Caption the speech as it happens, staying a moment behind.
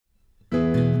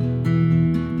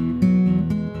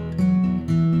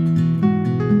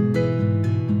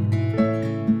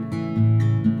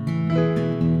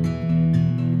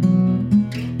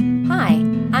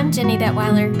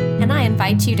Detweiler, and I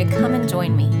invite you to come and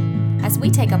join me as we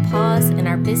take a pause in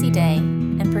our busy day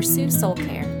and pursue soul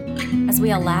care, as we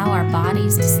allow our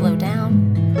bodies to slow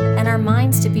down and our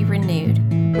minds to be renewed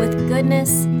with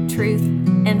goodness, truth,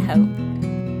 and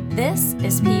hope. This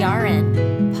is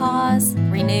PRN, Pause,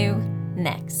 Renew,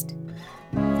 Next.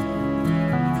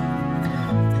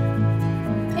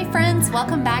 Hey friends,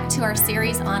 welcome back to our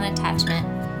series on attachment.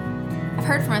 I've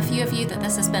heard from a few of you that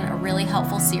this has been a really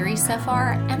helpful series so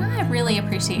far, and I really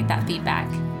appreciate that feedback.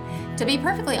 To be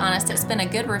perfectly honest, it's been a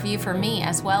good review for me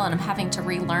as well, and I'm having to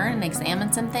relearn and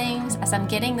examine some things as I'm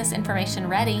getting this information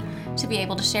ready to be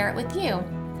able to share it with you.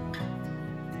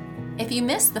 If you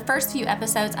missed the first few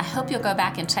episodes, I hope you'll go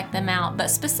back and check them out, but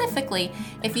specifically,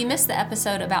 if you missed the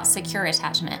episode about secure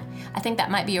attachment, I think that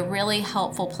might be a really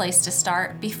helpful place to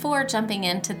start before jumping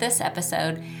into this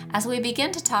episode as we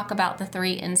begin to talk about the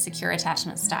 3 insecure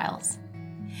attachment styles.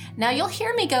 Now, you'll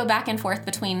hear me go back and forth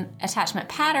between attachment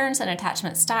patterns and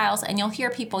attachment styles, and you'll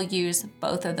hear people use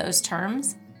both of those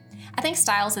terms. I think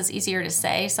styles is easier to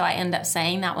say, so I end up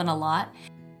saying that one a lot.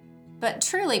 But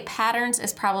truly, patterns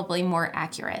is probably more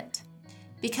accurate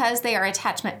because they are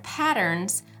attachment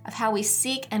patterns of how we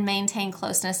seek and maintain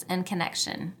closeness and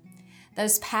connection.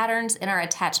 Those patterns in our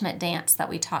attachment dance that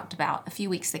we talked about a few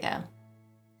weeks ago.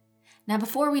 Now,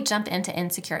 before we jump into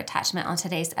insecure attachment on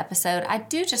today's episode, I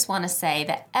do just want to say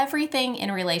that everything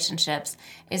in relationships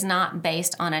is not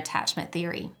based on attachment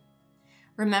theory.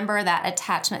 Remember that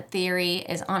attachment theory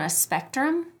is on a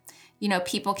spectrum. You know,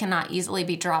 people cannot easily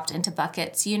be dropped into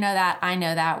buckets. You know that, I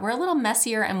know that. We're a little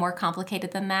messier and more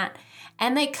complicated than that.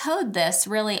 And they code this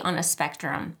really on a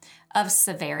spectrum of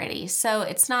severity. So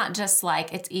it's not just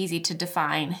like it's easy to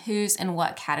define who's in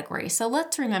what category. So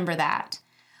let's remember that.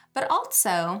 But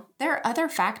also, there are other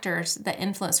factors that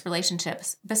influence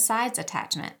relationships besides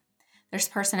attachment. There's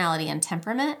personality and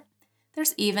temperament.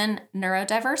 There's even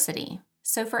neurodiversity.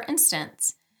 So for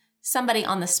instance, somebody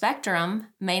on the spectrum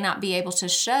may not be able to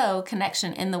show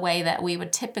connection in the way that we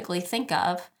would typically think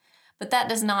of, but that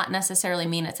does not necessarily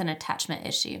mean it's an attachment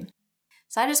issue.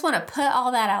 So I just want to put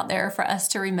all that out there for us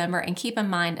to remember and keep in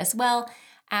mind as well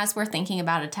as we're thinking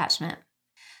about attachment.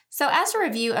 So as a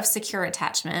review of secure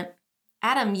attachment,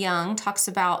 Adam Young talks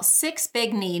about 6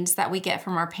 big needs that we get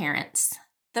from our parents.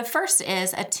 The first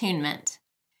is attunement.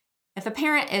 If a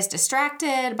parent is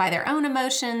distracted by their own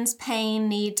emotions, pain,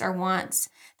 needs, or wants,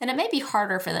 then it may be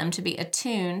harder for them to be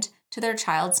attuned to their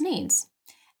child's needs.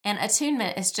 And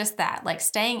attunement is just that, like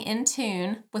staying in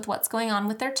tune with what's going on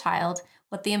with their child,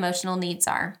 what the emotional needs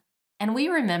are. And we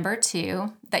remember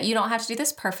too that you don't have to do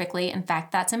this perfectly. In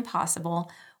fact, that's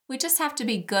impossible. We just have to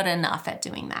be good enough at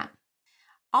doing that.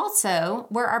 Also,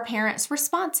 were our parents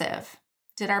responsive?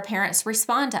 Did our parents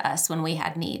respond to us when we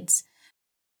had needs?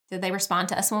 Did they respond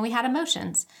to us when we had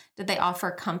emotions? Did they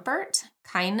offer comfort,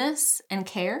 kindness, and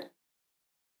care?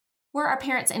 Were our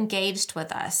parents engaged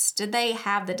with us? Did they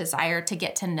have the desire to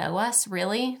get to know us,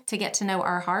 really, to get to know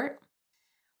our heart?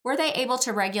 Were they able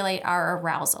to regulate our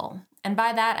arousal? And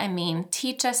by that, I mean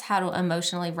teach us how to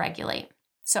emotionally regulate.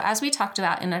 So as we talked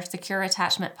about in our Secure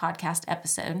Attachment podcast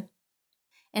episode,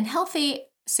 in healthy,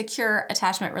 secure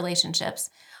attachment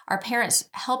relationships, our parents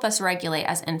help us regulate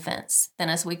as infants. Then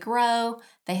as we grow,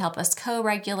 they help us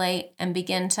co-regulate and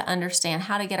begin to understand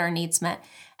how to get our needs met.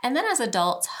 And then as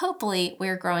adults, hopefully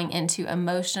we're growing into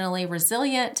emotionally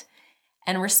resilient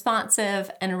and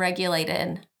responsive and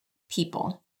regulated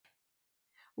people.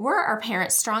 Were our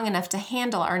parents strong enough to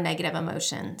handle our negative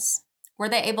emotions? Were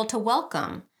they able to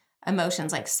welcome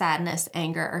emotions like sadness,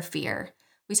 anger, or fear?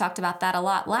 We talked about that a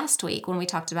lot last week when we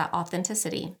talked about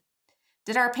authenticity.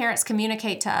 Did our parents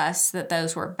communicate to us that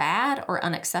those were bad or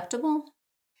unacceptable?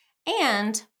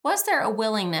 And was there a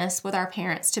willingness with our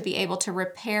parents to be able to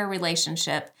repair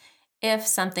relationship if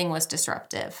something was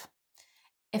disruptive?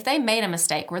 If they made a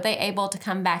mistake, were they able to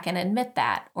come back and admit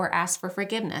that or ask for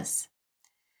forgiveness?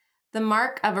 The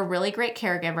mark of a really great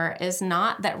caregiver is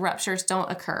not that ruptures don't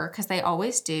occur, because they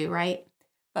always do, right?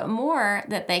 But more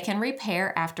that they can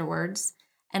repair afterwards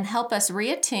and help us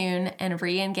reattune and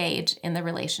re-engage in the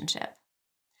relationship.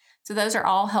 So those are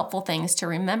all helpful things to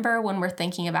remember when we're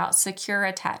thinking about secure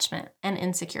attachment and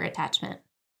insecure attachment.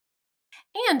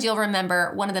 And you'll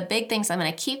remember one of the big things I'm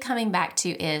going to keep coming back to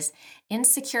is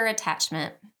insecure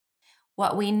attachment.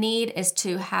 What we need is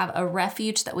to have a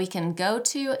refuge that we can go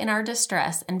to in our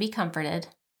distress and be comforted,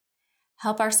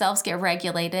 help ourselves get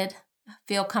regulated,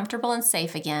 feel comfortable and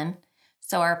safe again,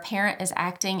 so our parent is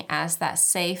acting as that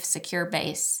safe, secure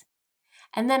base.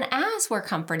 And then as we're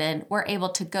comforted, we're able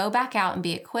to go back out and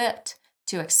be equipped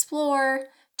to explore,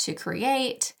 to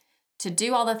create, to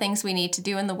do all the things we need to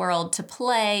do in the world, to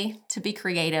play, to be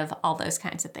creative, all those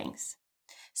kinds of things.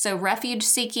 So refuge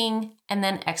seeking and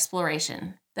then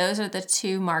exploration. Those are the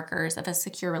two markers of a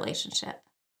secure relationship.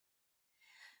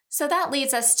 So that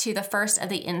leads us to the first of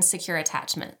the insecure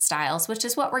attachment styles, which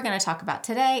is what we're going to talk about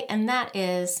today, and that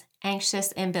is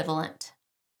anxious ambivalent.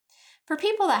 For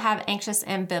people that have anxious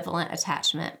ambivalent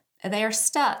attachment, they are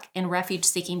stuck in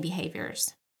refuge-seeking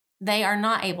behaviors. They are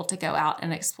not able to go out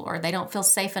and explore. They don't feel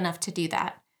safe enough to do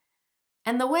that.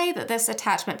 And the way that this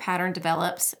attachment pattern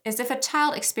develops is if a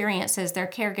child experiences their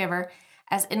caregiver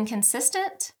as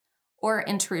inconsistent or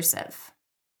intrusive.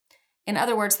 In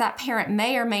other words, that parent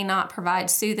may or may not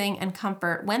provide soothing and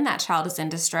comfort when that child is in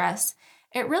distress.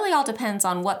 It really all depends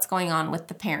on what's going on with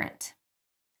the parent.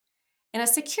 In a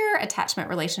secure attachment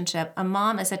relationship, a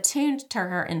mom is attuned to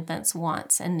her infant's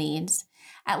wants and needs,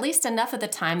 at least enough of the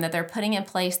time that they're putting in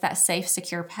place that safe,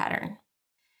 secure pattern.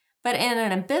 But in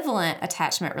an ambivalent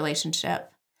attachment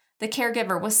relationship, the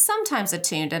caregiver was sometimes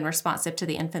attuned and responsive to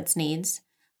the infant's needs,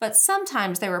 but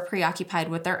sometimes they were preoccupied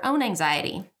with their own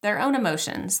anxiety, their own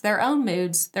emotions, their own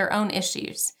moods, their own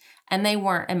issues, and they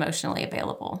weren't emotionally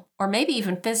available, or maybe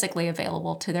even physically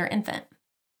available to their infant.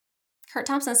 Curt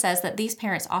Thompson says that these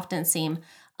parents often seem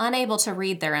unable to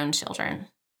read their own children.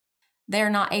 They're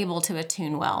not able to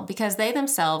attune well because they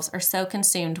themselves are so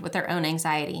consumed with their own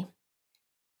anxiety.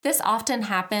 This often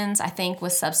happens, I think,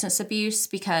 with substance abuse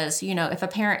because, if a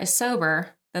parent is sober,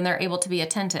 then they're able to be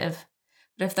attentive.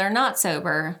 But if they're not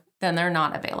sober, then they're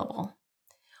not available.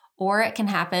 Or it can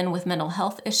happen with mental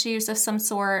health issues of some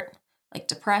sort, like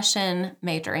depression,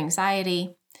 major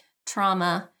anxiety,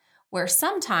 trauma, where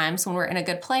sometimes when we're in a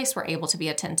good place, we're able to be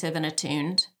attentive and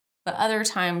attuned, but other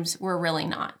times we're really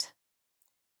not.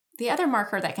 The other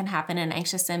marker that can happen in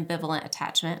anxious ambivalent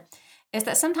attachment is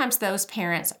that sometimes those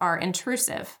parents are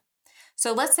intrusive.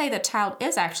 So let's say the child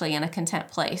is actually in a content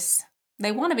place.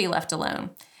 They want to be left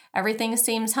alone. Everything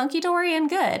seems hunky-dory and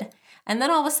good. And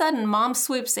then all of a sudden, mom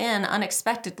swoops in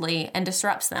unexpectedly and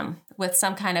disrupts them with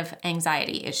some kind of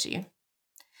anxiety issue.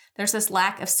 There's this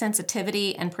lack of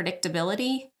sensitivity and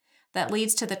predictability that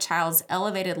leads to the child's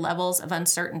elevated levels of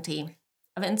uncertainty,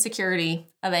 of insecurity,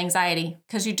 of anxiety,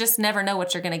 because you just never know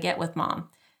what you're going to get with mom.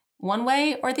 One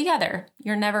way or the other,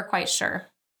 you're never quite sure.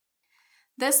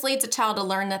 This leads a child to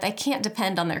learn that they can't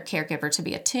depend on their caregiver to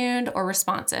be attuned or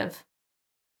responsive.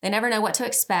 They never know what to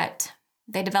expect.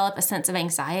 They develop a sense of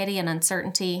anxiety and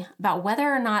uncertainty about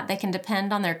whether or not they can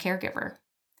depend on their caregiver.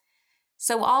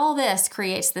 So all this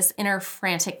creates this inner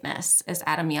franticness, as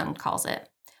Adam Young calls it,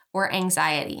 or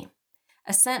anxiety,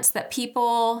 a sense that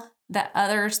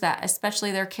others, that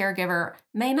especially their caregiver,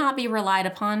 may not be relied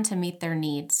upon to meet their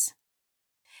needs.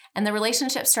 And the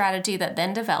relationship strategy that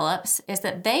then develops is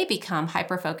that they become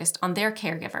hyper-focused on their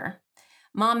caregiver.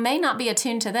 Mom may not be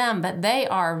attuned to them, but they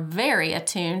are very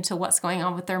attuned to what's going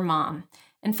on with their mom.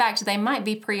 In fact, they might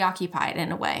be preoccupied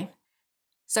in a way.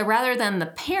 So rather than the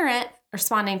parent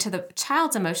responding to the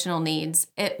child's emotional needs,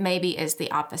 it maybe is the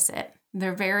opposite.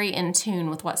 They're very in tune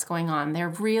with what's going on. They're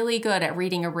really good at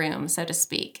reading a room, so to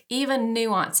speak. Even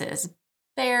nuances,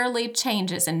 barely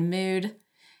changes in mood,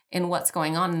 in what's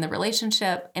going on in the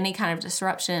relationship, any kind of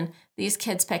disruption, these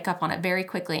kids pick up on it very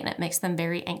quickly and it makes them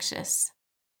very anxious.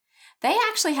 They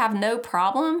actually have no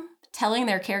problem telling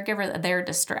their caregiver that they're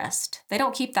distressed. They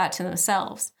don't keep that to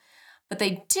themselves, but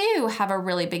they do have a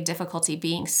really big difficulty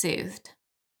being soothed.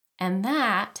 And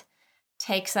that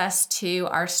takes us to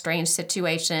our strange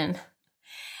situation.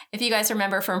 If you guys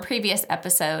remember from previous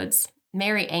episodes,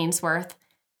 Mary Ainsworth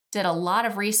did a lot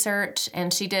of research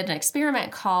and she did an experiment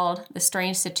called the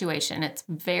strange situation. It's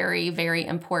very, very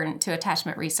important to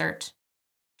attachment research.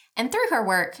 And through her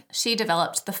work, she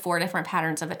developed the 4 different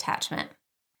patterns of attachment.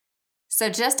 So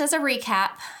just as a recap,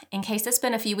 in case it's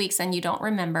been a few weeks and you don't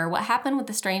remember, what happened with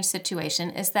the strange situation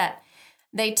is that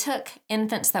they took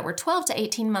infants that were 12 to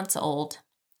 18 months old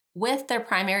with their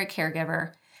primary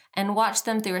caregiver and watched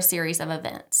them through a series of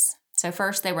events. So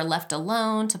first they were left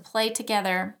alone to play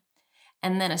together,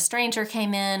 and then a stranger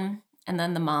came in, and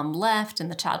then the mom left and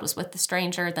the child was with the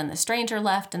stranger, then the stranger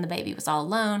left and the baby was all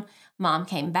alone, mom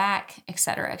came back,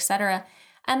 etc., etc.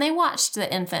 And they watched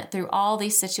the infant through all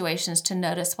these situations to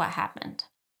notice what happened.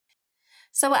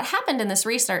 So what happened in this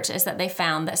research is that they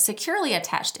found that securely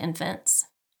attached infants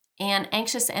and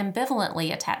anxious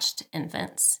ambivalently attached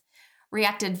infants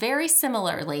reacted very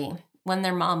similarly when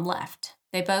their mom left.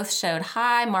 They both showed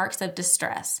high marks of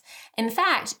distress. In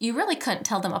fact, you really couldn't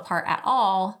tell them apart at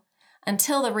all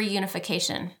until the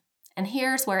reunification. And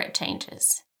here's where it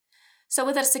changes. So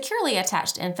with a securely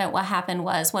attached infant, what happened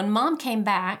was when mom came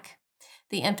back,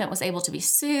 the infant was able to be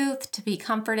soothed, to be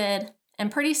comforted,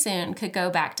 and pretty soon could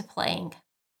go back to playing.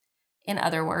 In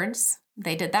other words,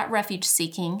 they did that refuge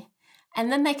seeking,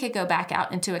 and then they could go back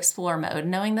out into explore mode,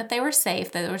 knowing that they were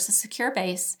safe, that there was a secure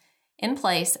base in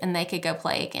place, and they could go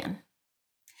play again.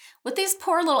 With these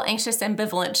poor little anxious,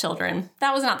 ambivalent children,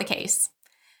 that was not the case.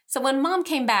 So when mom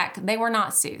came back, they were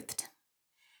not soothed.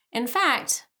 In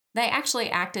fact, they actually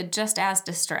acted just as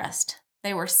distressed.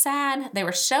 They were sad. They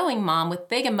were showing mom with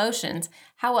big emotions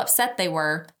how upset they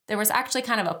were. There was actually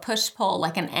kind of a push-pull,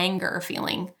 like an anger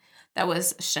feeling that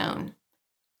was shown.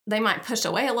 They might push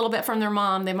away a little bit from their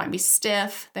mom. They might be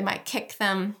stiff. They might kick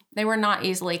them. They were not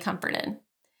easily comforted.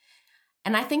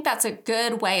 And I think that's a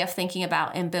good way of thinking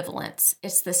about ambivalence.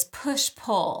 It's this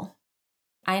push-pull.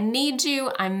 I need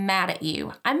you. I'm mad at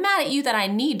you. I'm mad at you that I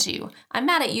need you. I'm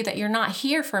mad at you that you're not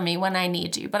here for me when I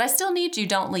need you, but I still need you.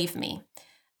 Don't leave me.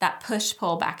 That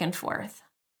push-pull back and forth.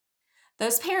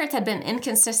 Those parents had been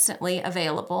inconsistently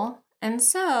available, and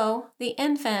so the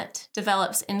infant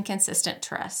develops inconsistent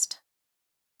trust.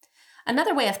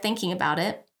 Another way of thinking about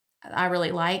it I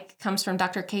really like comes from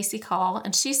Dr. Casey Call,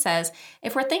 and she says,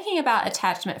 if we're thinking about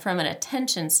attachment from an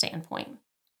attention standpoint,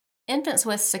 infants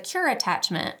with secure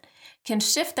attachment can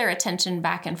shift their attention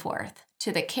back and forth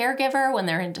to the caregiver when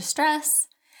they're in distress,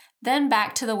 then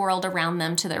back to the world around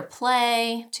them, to their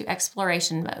play, to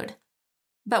exploration mode.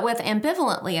 But with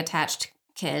ambivalently attached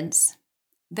kids,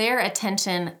 their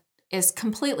attention is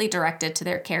completely directed to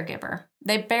their caregiver.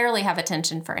 They barely have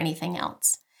attention for anything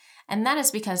else. And that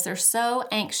is because they're so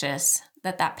anxious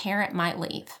that that parent might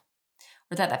leave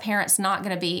or that the parent's not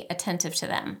going to be attentive to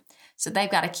them. So they've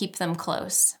got to keep them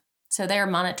close. So they're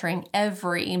monitoring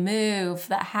every move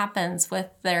that happens with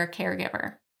their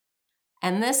caregiver.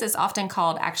 And this is often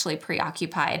called actually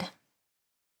preoccupied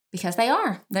because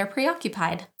they're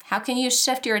preoccupied. How can you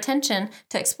shift your attention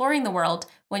to exploring the world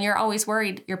when you're always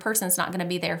worried your person's not going to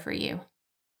be there for you?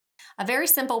 A very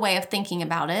simple way of thinking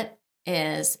about it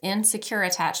is in secure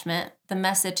attachment, the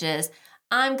message is,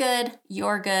 I'm good,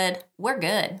 you're good, we're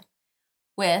good.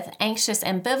 With anxious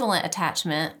ambivalent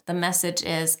attachment, the message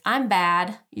is, I'm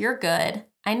bad, you're good,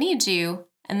 I need you,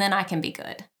 and then I can be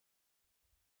good.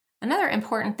 Another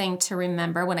important thing to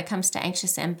remember when it comes to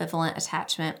anxious ambivalent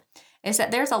attachment is that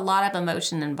there's a lot of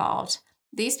emotion involved.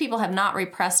 These people have not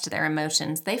repressed their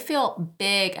emotions. They feel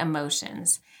big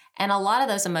emotions, and a lot of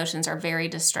those emotions are very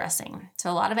distressing.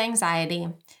 So a lot of anxiety,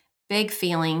 big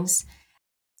feelings,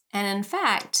 and in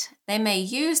fact, they may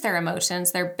use their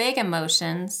emotions, their big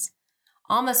emotions,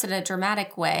 almost in a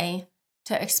dramatic way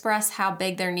to express how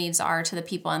big their needs are to the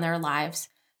people in their lives,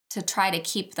 to try to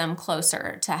keep them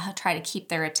closer, to try to keep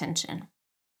their attention.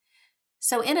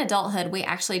 So in adulthood, we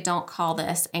actually don't call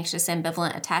this anxious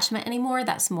ambivalent attachment anymore.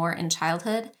 That's more in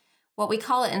childhood. What we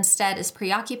call it instead is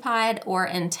preoccupied or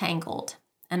entangled,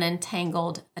 an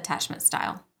entangled attachment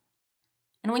style.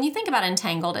 And when you think about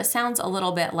entangled, it sounds a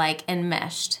little bit like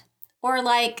enmeshed or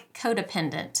like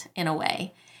codependent in a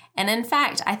way. And in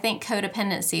fact, I think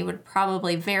codependency would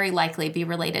probably very likely be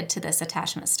related to this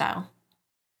attachment style.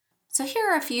 So here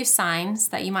are a few signs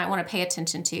that you might want to pay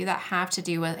attention to that have to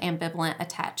do with ambivalent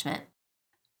attachment.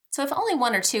 So if only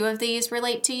one or two of these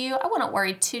relate to you, I wouldn't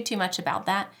worry too much about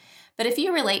that. But if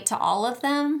you relate to all of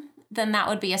them, then that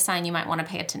would be a sign you might want to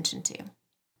pay attention to.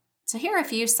 So here are a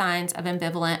few signs of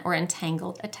ambivalent or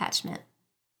entangled attachment.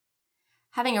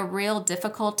 Having a real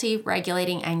difficulty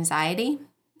regulating anxiety,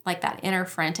 like that inner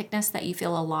franticness that you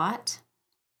feel a lot.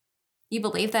 You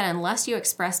believe that unless you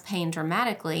express pain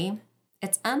dramatically,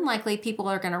 it's unlikely people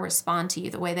are going to respond to you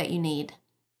the way that you need.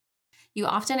 You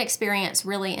often experience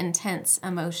really intense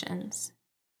emotions.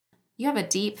 You have a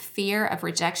deep fear of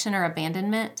rejection or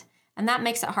abandonment, and that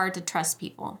makes it hard to trust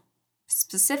people.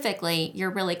 Specifically, your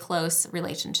really close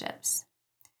relationships.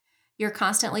 You're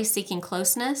constantly seeking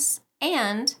closeness,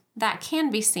 and that can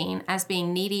be seen as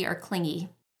being needy or clingy.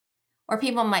 Or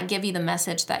people might give you the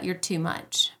message that you're too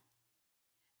much.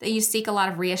 That you seek a lot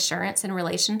of reassurance in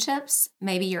relationships.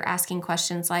 Maybe you're asking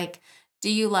questions like, do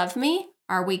you love me?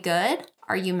 Are we good?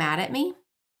 Are you mad at me?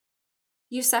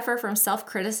 You suffer from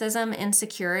self-criticism,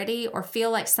 insecurity, or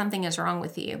feel like something is wrong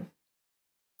with you.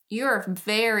 You're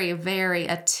very, very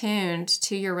attuned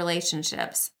to your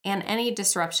relationships and any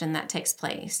disruption that takes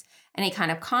place, any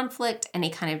kind of conflict, any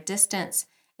kind of distance.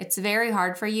 It's very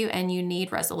hard for you and you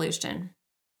need resolution.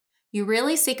 You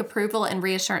really seek approval and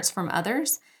reassurance from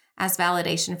others as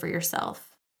validation for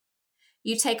yourself.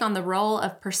 You take on the role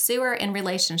of pursuer in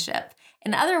relationship.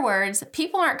 In other words,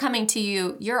 people aren't coming to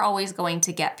you, you're always going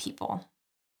to get people.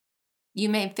 You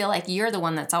may feel like you're the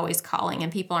one that's always calling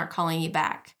and people aren't calling you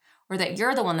back, or that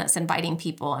you're the one that's inviting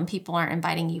people and people aren't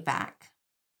inviting you back.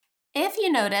 If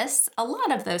you notice a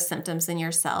lot of those symptoms in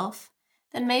yourself,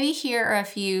 then maybe here are a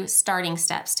few starting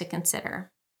steps to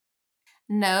consider.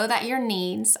 Know that your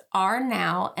needs are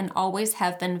now and always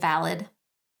have been valid.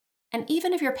 And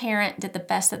even if your parent did the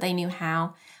best that they knew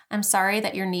how, I'm sorry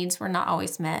that your needs were not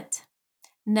always met.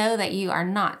 Know that you are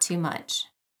not too much.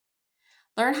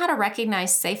 Learn how to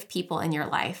recognize safe people in your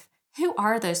life. Who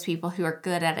are those people who are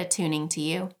good at attuning to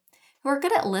you? Who are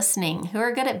good at listening? Who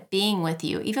are good at being with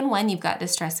you, even when you've got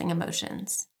distressing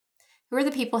emotions? Who are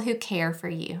the people who care for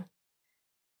you?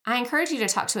 I encourage you to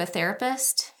talk to a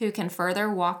therapist who can further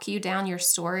walk you down your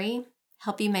story,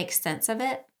 help you make sense of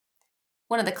it.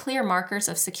 One of the clear markers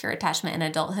of secure attachment in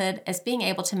adulthood is being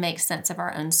able to make sense of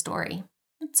our own story.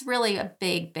 It's really a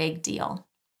big, big deal.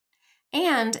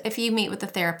 And if you meet with a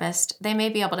therapist, they may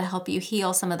be able to help you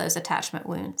heal some of those attachment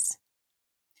wounds.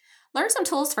 Learn some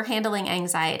tools for handling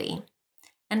anxiety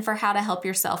and for how to help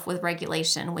yourself with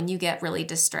regulation when you get really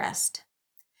distressed.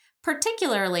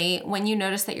 Particularly when you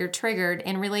notice that you're triggered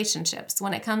in relationships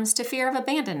when it comes to fear of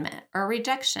abandonment or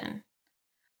rejection.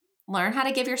 Learn how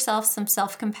to give yourself some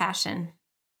self-compassion.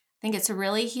 I think it's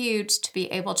really huge to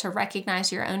be able to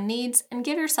recognize your own needs and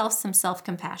give yourself some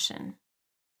self-compassion.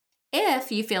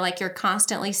 If you feel like you're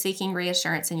constantly seeking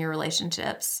reassurance in your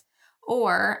relationships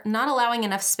or not allowing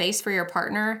enough space for your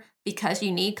partner because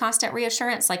you need constant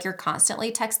reassurance, like you're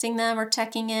constantly texting them or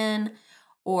checking in,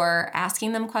 or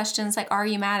asking them questions like, are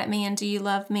you mad at me and do you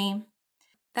love me?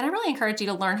 Then I really encourage you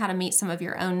to learn how to meet some of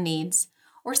your own needs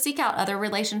or seek out other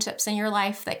relationships in your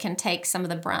life that can take some of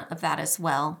the brunt of that as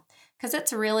well. Because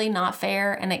it's really not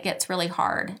fair and it gets really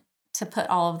hard to put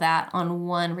all of that on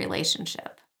one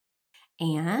relationship.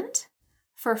 And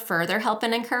for further help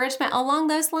and encouragement along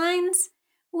those lines,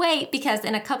 wait, because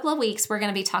in a couple of weeks, we're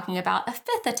going to be talking about a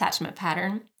fifth attachment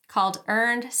pattern called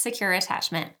earned secure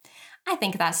attachment. I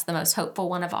think that's the most hopeful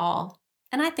one of all,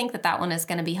 and I think that one is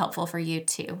going to be helpful for you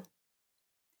too.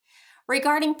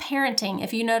 Regarding parenting,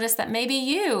 if you notice that maybe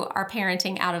you are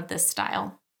parenting out of this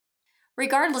style,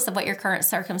 regardless of what your current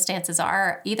circumstances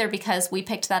are, either because we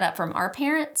picked that up from our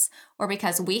parents or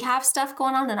because we have stuff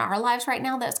going on in our lives right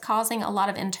now that's causing a lot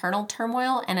of internal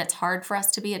turmoil and it's hard for us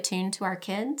to be attuned to our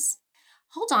kids,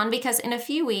 hold on, because in a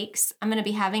few weeks, I'm going to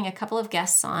be having a couple of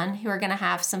guests on who are going to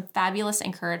have some fabulous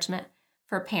encouragement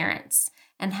for parents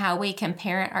and how we can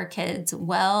parent our kids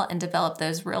well and develop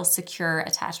those real secure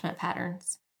attachment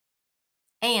patterns.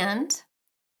 And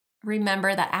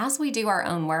remember that as we do our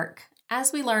own work,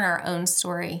 as we learn our own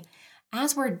story,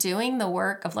 as we're doing the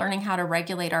work of learning how to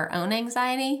regulate our own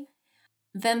anxiety,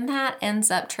 then that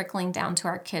ends up trickling down to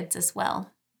our kids as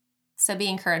well. So be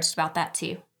encouraged about that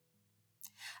too.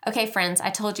 Okay, friends, I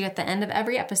told you at the end of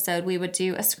every episode we would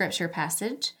do a scripture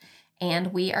passage.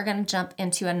 And we are going to jump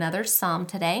into another psalm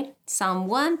today, Psalm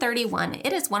 131.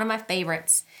 It is one of my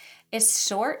favorites. It's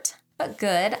short, but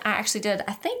good. I actually did,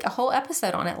 I think, a whole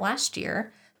episode on it last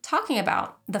year, talking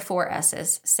about the 4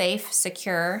 S's: safe,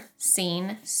 secure,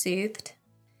 seen, soothed.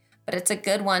 But it's a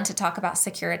good one to talk about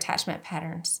secure attachment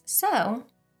patterns. So,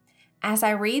 as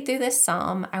I read through this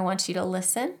psalm, I want you to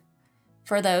listen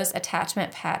for those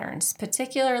attachment patterns,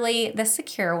 particularly the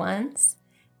secure ones,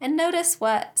 and notice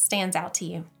what stands out to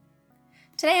you.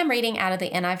 Today I'm reading out of the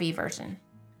NIV version.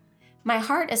 My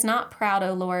heart is not proud,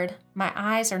 O Lord. My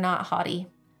eyes are not haughty.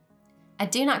 I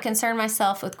do not concern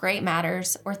myself with great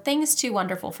matters or things too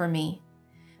wonderful for me.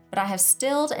 But I have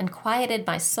stilled and quieted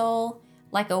my soul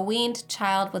like a weaned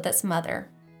child with its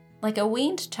mother. Like a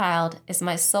weaned child is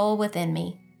my soul within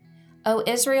me. O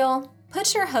Israel,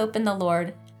 put your hope in the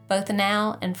Lord, both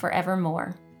now and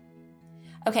forevermore.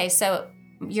 Okay, so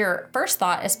your first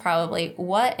thought is probably,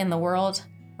 what in the world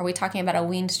are we talking about a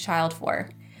weaned child for?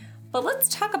 But let's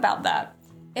talk about that.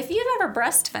 If you've ever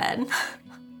breastfed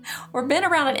or been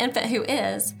around an infant who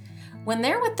is, when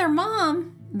they're with their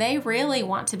mom, they really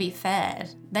want to be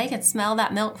fed. They can smell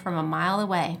that milk from a mile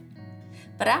away.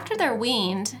 But after they're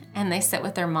weaned and they sit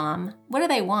with their mom, what do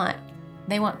they want?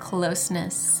 They want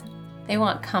closeness. They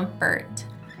want comfort.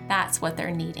 That's what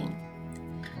they're needing.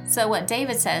 So what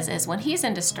David says is when he's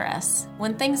in distress,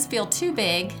 when things feel too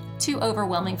big, too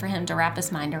overwhelming for him to wrap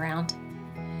his mind around,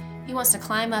 he wants to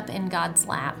climb up in God's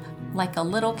lap like a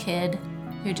little kid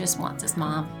who just wants his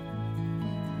mom.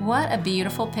 What a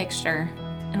beautiful picture,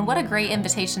 and what a great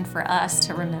invitation for us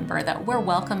to remember that we're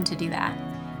welcome to do that.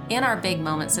 In our big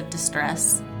moments of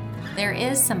distress, there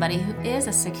is somebody who is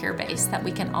a secure base that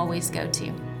we can always go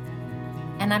to.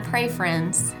 And I pray,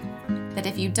 friends, that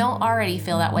if you don't already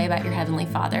feel that way about your Heavenly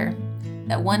Father,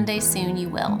 that one day soon you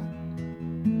will.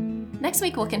 Next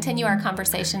week, we'll continue our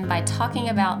conversation by talking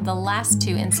about the last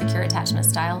 2 insecure attachment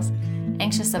styles,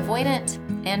 anxious avoidant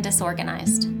and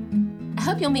disorganized. I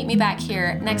hope you'll meet me back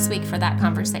here next week for that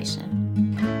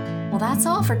conversation. Well, that's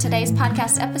all for today's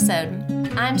podcast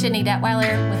episode. I'm Jenny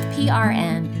Detweiler with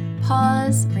PRN.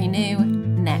 Pause, renew,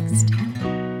 next.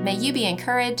 May you be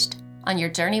encouraged on your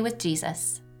journey with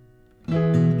Jesus.